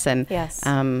around this. And yes.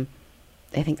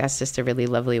 I think that's just a really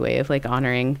lovely way of like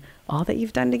honoring all that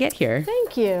you've done to get here.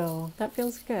 Thank you. That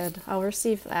feels good. I'll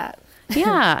receive that.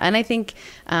 Yeah. And I think,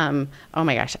 oh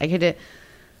my gosh, I could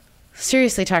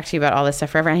seriously talk to you about all this stuff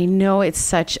forever. I know it's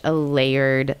such a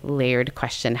layered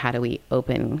question. How do we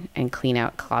open and clean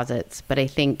out closets? But I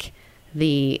think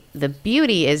the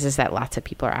beauty is that lots of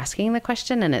people are asking the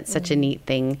question, and it's such a neat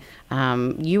thing.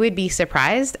 You would be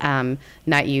surprised,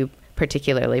 not you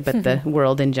particularly, but the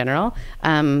world in general.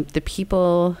 The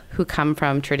people who come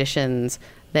from traditions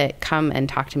that come and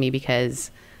talk to me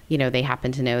because, they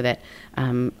happen to know that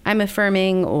I'm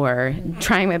affirming or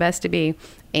trying my best to be,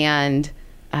 and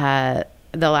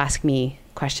they'll ask me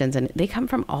questions, and they come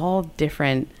from all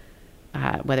different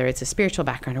whether it's a spiritual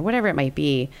background or whatever it might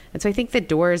be. And so I think the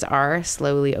doors are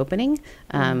slowly opening,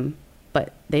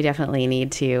 but they definitely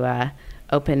need to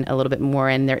open a little bit more.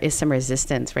 And there is some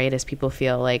resistance, right? As people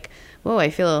feel like, whoa, I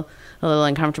feel a little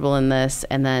uncomfortable in this.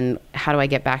 And then how do I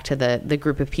get back to the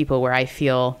group of people where I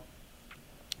feel,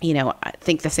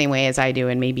 think the same way as I do,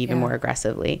 and maybe even more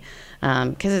aggressively,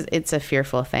 because it's a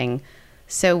fearful thing.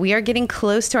 So we are getting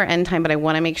close to our end time, but I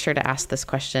want to make sure to ask this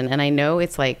question. And I know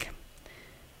it's like,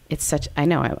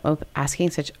 I'm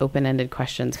asking such open-ended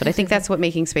questions, but I think that's what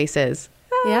making space is.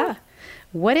 Yeah.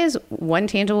 What is one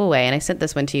tangible way, and I sent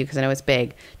this one to you because I know it's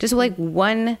big, just like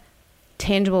one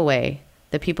tangible way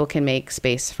that people can make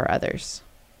space for others?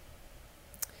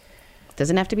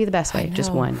 Doesn't have to be the best way,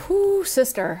 just one. Whew,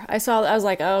 sister. I was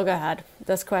like, oh God,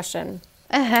 this question.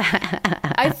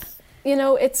 I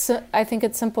think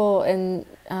it's simple, and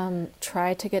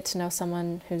try to get to know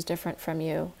someone who's different from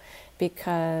you.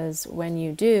 Because when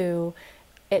you do,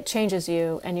 it changes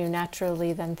you, and you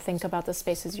naturally then think about the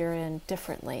spaces you're in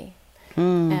differently.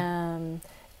 And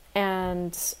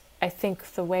I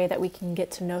think the way that we can get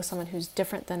to know someone who's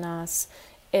different than us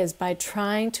is by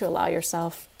trying to allow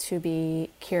yourself to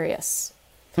be curious.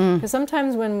 Because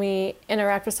sometimes when we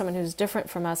interact with someone who's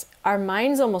different from us, our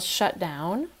minds almost shut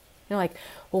down. Like,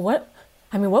 well, what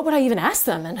would I even ask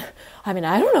them? And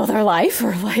I don't know their life,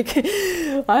 or like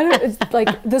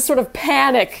this sort of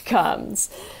panic comes.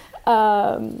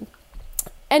 And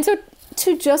so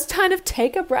to just kind of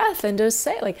take a breath and just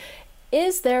say, like,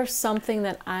 is there something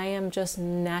that I am just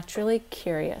naturally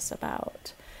curious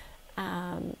about?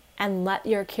 And let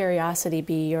your curiosity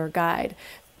be your guide.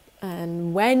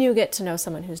 And when you get to know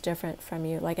someone who's different from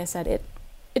you, like I said,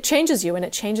 it changes you, and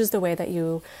it changes the way that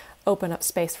you open up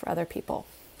space for other people.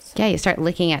 So. Yeah, you start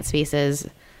looking at spaces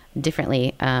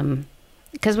differently,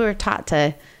 because we were taught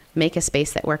to make a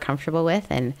space that we're comfortable with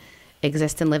and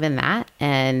exist and live in that.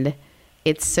 And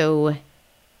it's so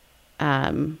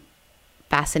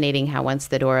fascinating how once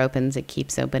the door opens, it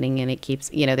keeps opening, and it keeps,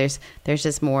 there's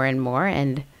just more and more.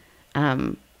 And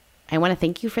I want to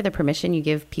thank you for the permission you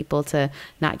give people to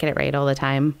not get it right all the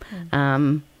time,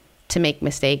 to make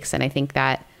mistakes. And I think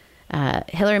that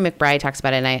Hillary McBride talks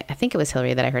about it, and I think it was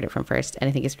Hillary that I heard it from first. And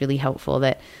I think it's really helpful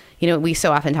that, we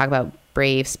so often talk about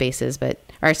brave spaces,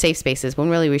 or safe spaces, when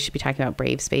really we should be talking about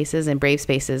brave spaces. And brave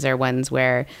spaces are ones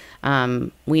where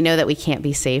we know that we can't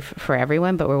be safe for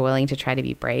everyone, but we're willing to try to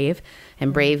be brave.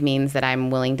 And brave means that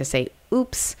I'm willing to say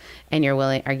oops, and you're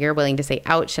willing to say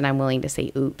ouch, and I'm willing to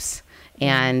say oops.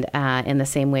 And in the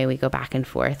same way, we go back and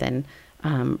forth. And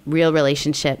real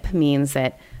relationship means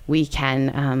that we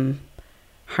can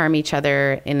harm each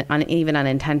other even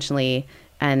unintentionally,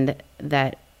 and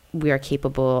that we are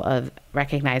capable of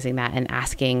recognizing that and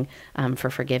asking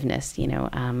for forgiveness,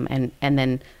 and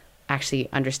then actually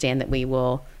understand that we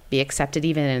will be accepted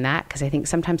even in that. Because I think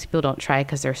sometimes people don't try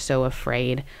because they're so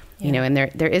afraid, and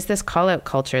there is this call out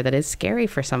culture that is scary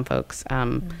for some folks.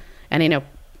 And I know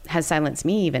has silenced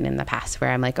me even in the past, where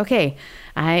I'm like, okay,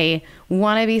 I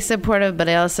want to be supportive, but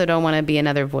I also don't want to be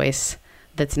another voice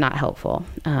that's not helpful.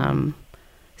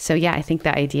 So yeah, I think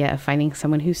the idea of finding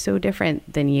someone who's so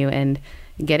different than you and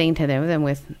getting to know them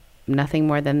with nothing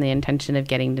more than the intention of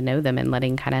getting to know them and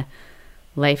letting kind of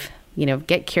life,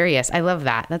 get curious. I love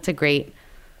that. That's a great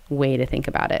way to think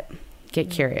about it. Get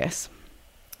curious.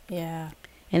 Yeah.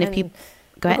 And if you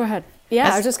go ahead.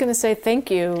 Yeah, I was just going to say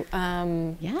thank you.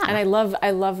 Yeah. And I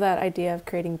love that idea of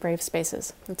creating brave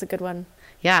spaces. That's a good one.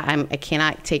 Yeah, I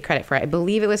cannot take credit for it. I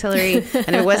believe it was Hillary, and if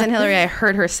it wasn't Hillary, I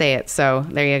heard her say it. So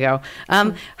there you go.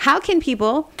 How can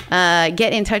people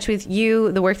get in touch with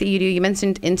you, the work that you do? You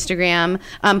mentioned Instagram.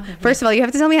 First of all, you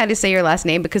have to tell me how to say your last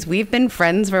name, because we've been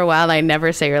friends for a while and I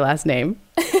never say your last name.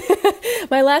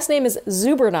 My last name is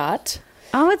Zubernaut.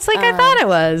 Oh, it's like I thought it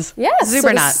was. Yes.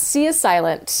 Zubernaut. So C is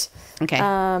silent. Okay.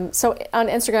 So on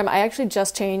Instagram, I actually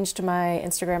just changed my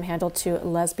Instagram handle to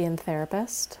lesbian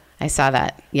therapist. I saw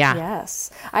that. Yeah.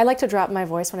 Yes. I like to drop my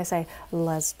voice when I say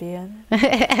lesbian.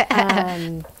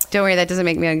 Don't worry, that doesn't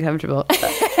make me uncomfortable.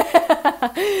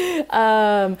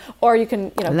 Or you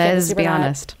can, let's be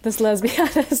honest. Let's be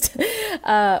honest.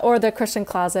 Or the Christian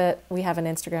Closet. We have an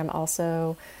Instagram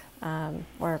also.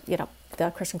 Or,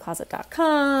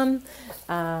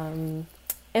 thechristiancloset.com.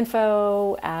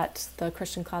 Info at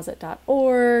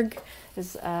thechristiancloset.org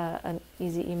is an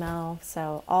easy email.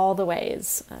 So all the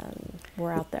ways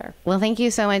we're out there. Well, thank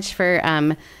you so much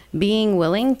for being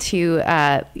willing to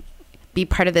be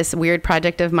part of this weird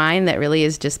project of mine that really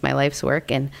is just my life's work,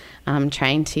 and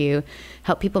trying to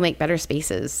help people make better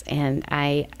spaces. And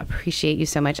I appreciate you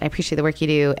so much. I appreciate the work you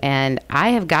do. And I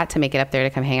have got to make it up there to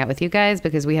come hang out with you guys,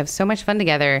 because we have so much fun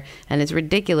together, and it's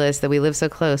ridiculous that we live so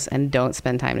close and don't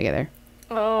spend time together.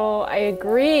 Oh, I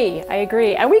agree.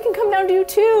 And we can come down to you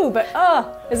too, but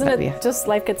isn't it just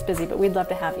life gets busy, but we'd love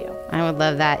to have you. I would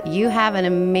love that. You have an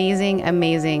amazing,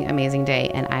 amazing, amazing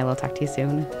day, and I will talk to you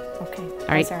soon. Okay. All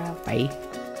right. Sarah. Bye.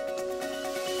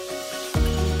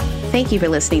 Thank you for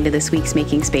listening to this week's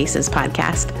Making Spaces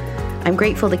podcast. I'm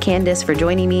grateful to Candace for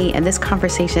joining me, and this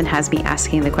conversation has me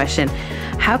asking the question,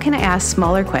 how can I ask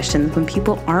smaller questions when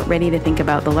people aren't ready to think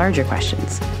about the larger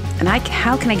questions? And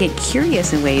how can I get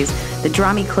curious in ways that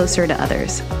draw me closer to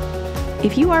others?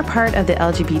 If you are part of the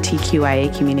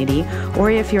LGBTQIA community,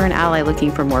 or if you're an ally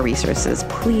looking for more resources,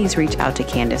 please reach out to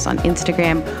Candace on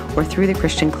Instagram or through the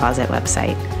Christian Closet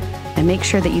website, and make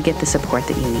sure that you get the support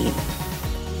that you need.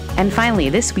 And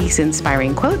finally, this week's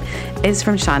inspiring quote is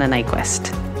from Shauna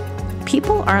Nyquist.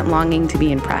 People aren't longing to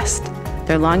be impressed.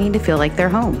 They're longing to feel like they're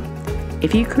home.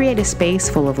 If you create a space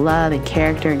full of love and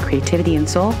character and creativity and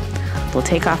soul, they'll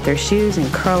take off their shoes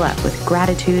and curl up with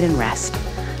gratitude and rest,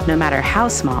 no matter how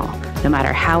small, no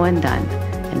matter how undone,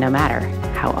 and no matter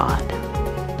how odd.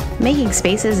 Making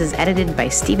Spaces is edited by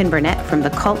Stephen Burnett from the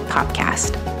Cult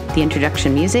Popcast. The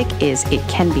introduction music is It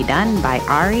Can Be Done by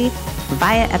Ari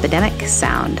via Epidemic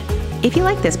Sound. If you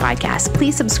like this podcast,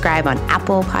 please subscribe on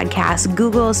Apple Podcasts,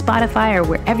 Google, Spotify, or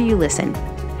wherever you listen.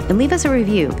 And leave us a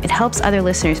review. It helps other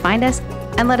listeners find us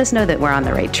and let us know that we're on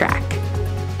the right track.